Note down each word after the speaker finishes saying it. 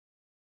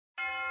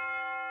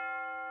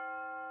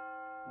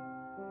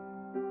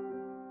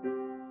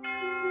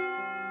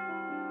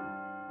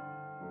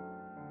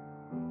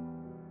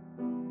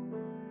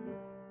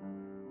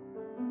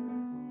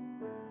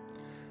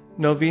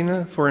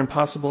Novena for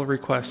Impossible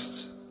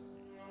Requests.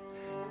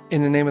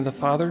 In the name of the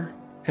Father,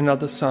 and of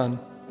the Son,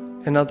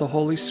 and of the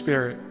Holy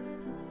Spirit.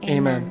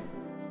 Amen.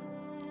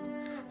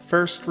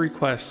 First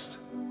request.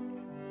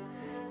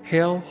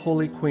 Hail,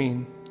 Holy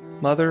Queen,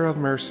 Mother of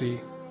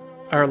Mercy,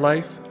 our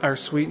life, our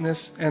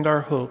sweetness, and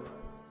our hope.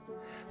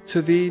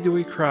 To thee do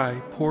we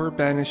cry, poor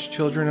banished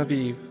children of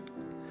Eve.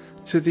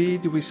 To thee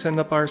do we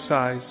send up our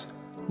sighs,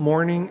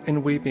 mourning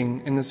and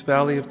weeping in this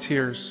valley of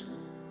tears.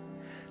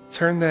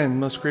 Turn then,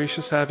 most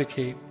gracious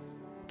Advocate,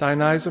 thine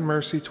eyes of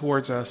mercy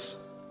towards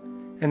us,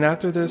 and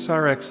after this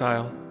our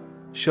exile,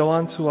 show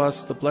unto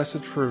us the blessed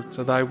fruit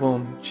of thy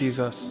womb,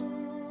 Jesus.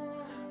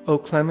 O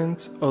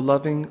clement, O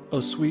loving,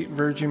 O sweet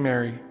Virgin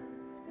Mary,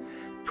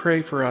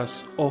 pray for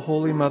us, O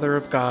Holy Mother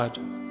of God,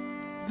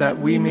 that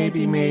we may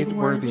be made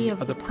worthy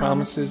of the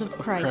promises of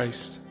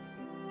Christ.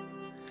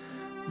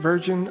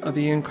 Virgin of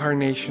the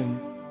Incarnation,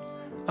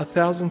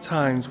 1,000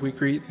 times we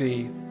greet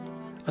thee,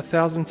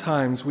 1,000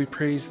 times we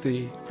praise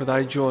thee for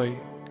thy joy,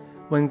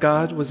 when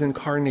God was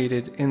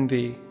incarnated in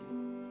thee.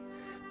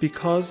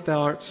 Because thou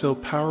art so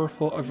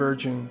powerful a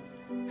Virgin,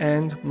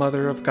 and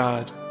Mother of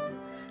God,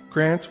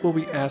 grant what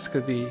we ask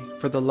of thee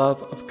for the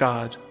love of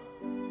God.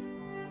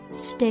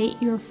 State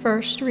your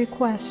first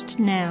request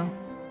now.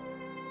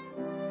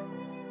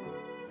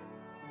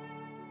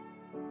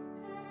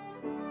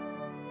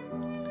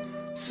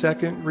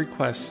 Second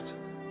request.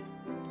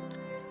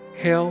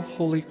 Hail,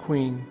 Holy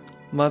Queen,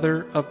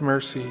 Mother of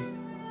Mercy,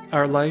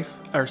 our life,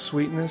 our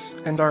sweetness,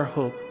 and our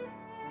hope.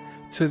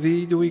 To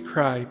thee do we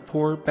cry,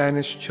 poor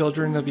banished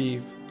children of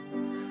Eve.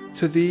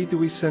 To thee do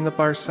we send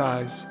up our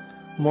sighs,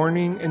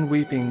 mourning and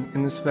weeping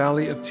in this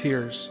valley of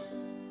tears.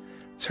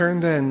 Turn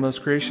then,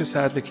 most gracious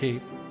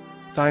Advocate,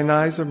 thine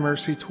eyes of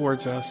mercy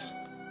towards us,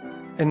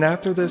 and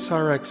after this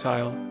our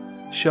exile,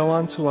 show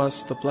unto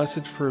us the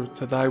blessed fruit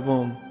of thy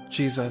womb,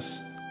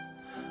 Jesus.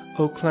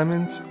 O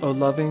clement, O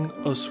loving,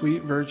 O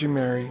sweet Virgin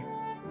Mary,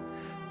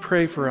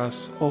 pray for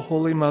us, O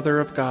Holy Mother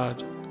of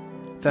God,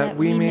 that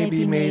we may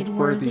be made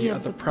worthy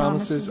of the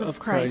promises of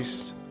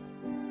Christ.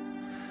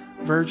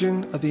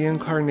 Virgin of the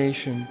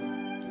Incarnation,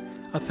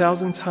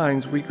 1,000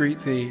 times we greet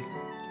thee,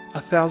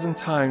 1,000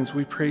 times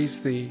we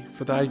praise thee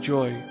for thy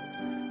joy,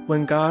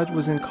 when God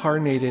was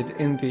incarnated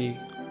in thee.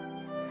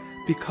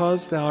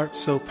 Because thou art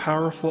so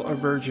powerful a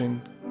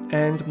Virgin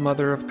and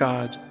Mother of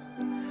God,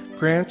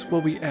 grant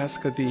what we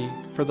ask of thee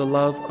for the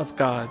love of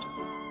God.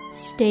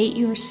 State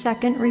your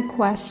second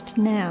request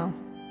now.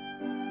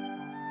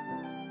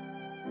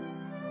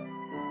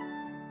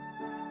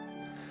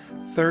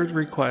 Third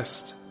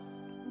request.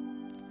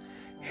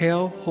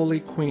 Hail,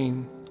 Holy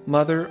Queen,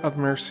 Mother of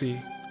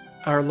Mercy,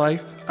 our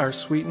life, our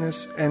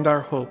sweetness, and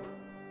our hope.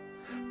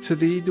 To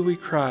thee do we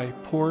cry,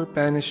 poor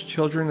banished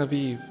children of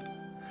Eve.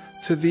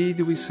 To thee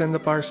do we send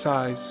up our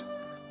sighs,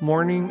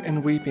 mourning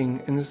and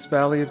weeping in this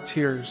valley of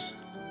tears.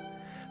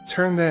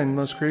 Turn then,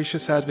 most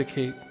gracious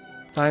Advocate,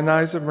 thine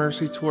eyes of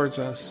mercy towards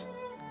us,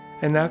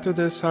 and after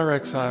this our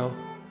exile,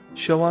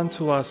 show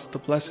unto us the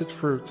blessed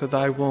fruit of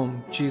thy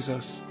womb,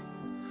 Jesus.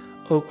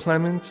 O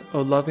clement,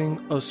 O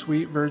loving, O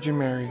sweet Virgin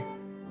Mary,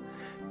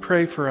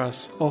 pray for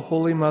us, O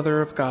Holy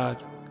Mother of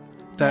God,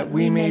 that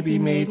we may be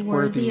made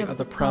worthy of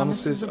the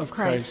promises of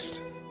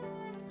Christ.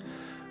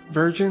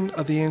 Virgin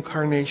of the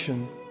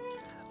Incarnation,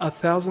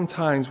 1,000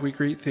 times we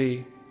greet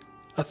thee,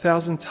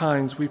 1,000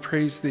 times we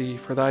praise thee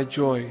for thy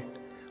joy,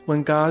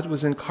 when God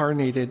was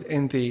incarnated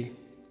in thee.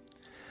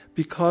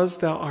 Because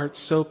thou art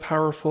so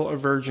powerful a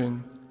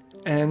Virgin,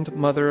 and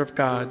Mother of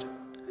God,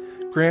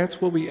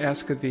 grant what we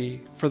ask of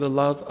thee for the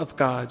love of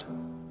God.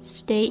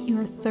 State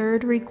your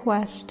third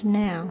request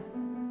now.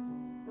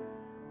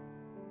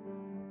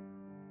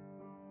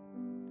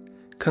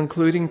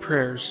 Concluding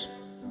prayers.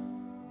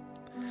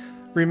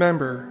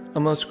 Remember,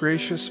 O most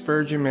gracious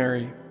Virgin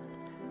Mary,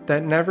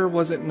 that never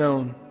was it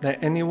known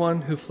that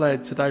anyone who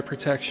fled to thy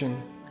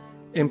protection,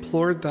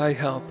 implored thy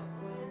help,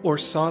 or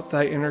sought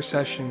thy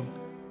intercession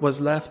was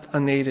left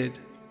unaided.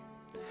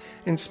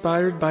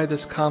 Inspired by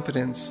this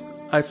confidence,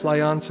 I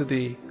fly unto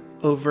thee,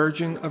 O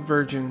Virgin of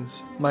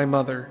Virgins, my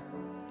Mother.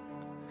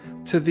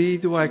 To thee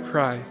do I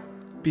cry,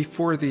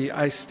 before thee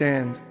I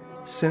stand,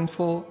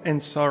 sinful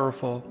and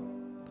sorrowful.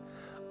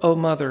 O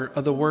Mother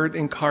of the Word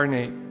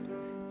incarnate,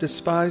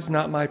 despise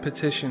not my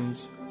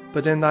petitions,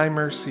 but in thy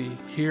mercy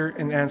hear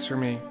and answer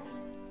me.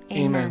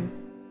 Amen.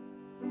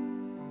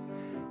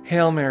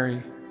 Hail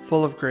Mary,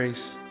 full of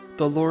grace,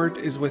 the Lord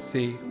is with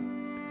thee.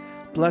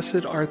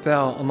 Blessed art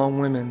thou among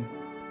women,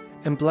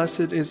 and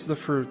blessed is the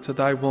fruit of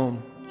thy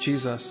womb,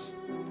 Jesus.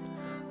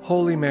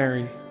 Holy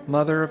Mary,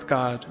 Mother of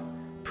God,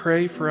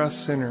 pray for us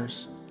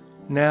sinners,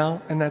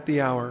 now and at the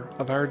hour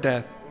of our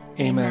death.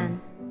 Amen.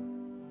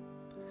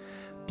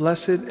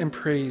 Blessed and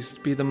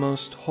praised be the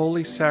most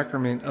holy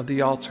sacrament of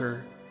the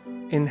altar,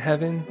 in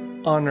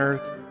heaven, on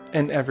earth,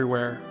 and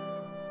everywhere.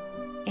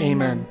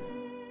 Amen.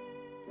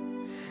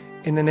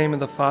 In the name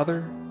of the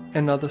Father,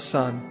 and of the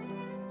Son,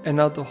 and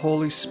of the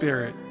Holy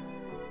Spirit.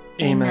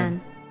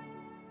 Amen.